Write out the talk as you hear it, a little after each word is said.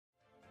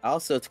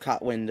Also, it's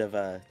caught wind of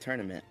a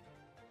tournament.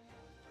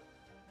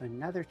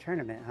 Another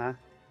tournament, huh?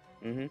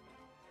 Mm-hmm.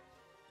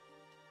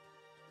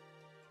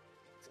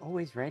 It's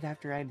always right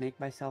after I make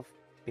myself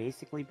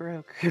basically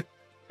broke.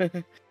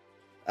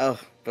 Oh,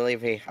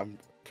 believe me, I'm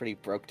pretty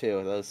broke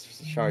too. Those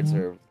shards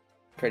are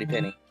pretty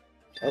penny.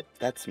 Oh,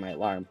 that's my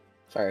alarm.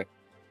 Sorry.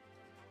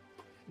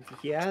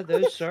 Yeah,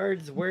 those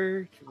shards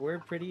were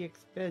pretty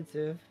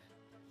expensive.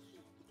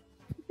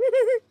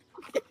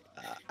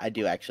 I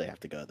do actually have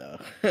to go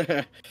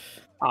though.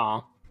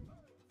 Aw.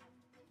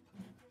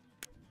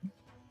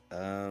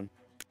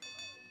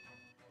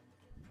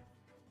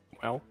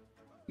 Well,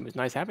 it was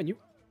nice having you.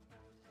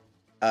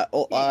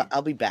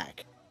 I'll be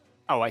back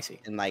Oh, I see.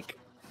 in like,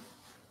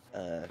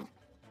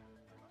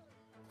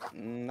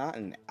 not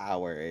an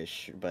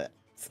hour-ish, but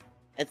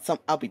it's some.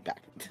 I'll be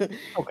back.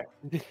 Okay.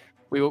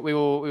 We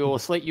will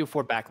slate you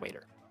for back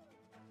later.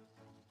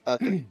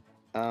 Okay.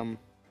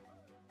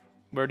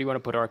 Where do you want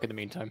to put Ark in the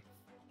meantime?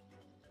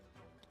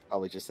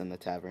 Probably just in the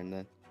tavern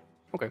then.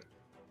 Okay.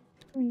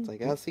 It's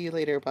like, I'll see you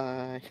later.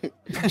 Bye.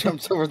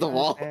 Jumps over the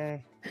wall.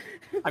 Okay.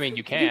 I mean,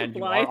 you can. You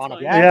Fly are on a,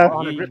 time. Yeah,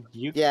 on a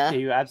Yeah.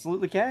 you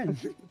absolutely can.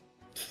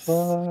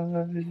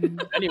 Bye.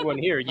 anyone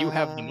here, you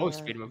have the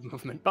most freedom of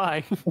movement.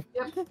 Bye.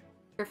 Yep.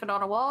 Griffin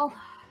on a wall.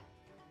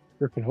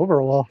 Griffin over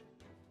a wall.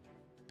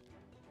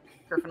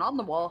 Griffin on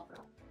the wall.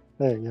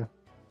 There you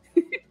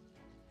go.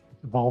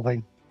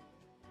 Evolving.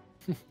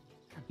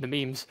 The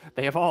memes,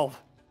 they evolve.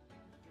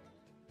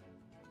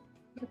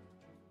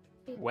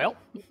 Well,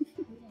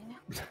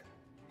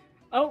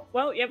 Oh,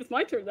 well, yeah, it's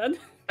my turn then.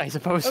 I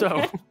suppose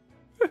Okay.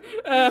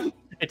 so.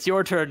 It's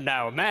your turn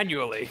now,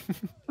 manually.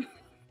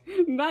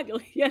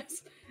 Manually,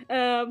 yes.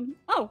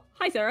 Oh,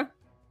 hi, Sarah.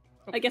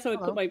 I guess I would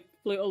Hello. put my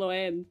flute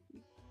away and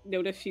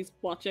notice she's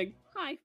watching. Hi.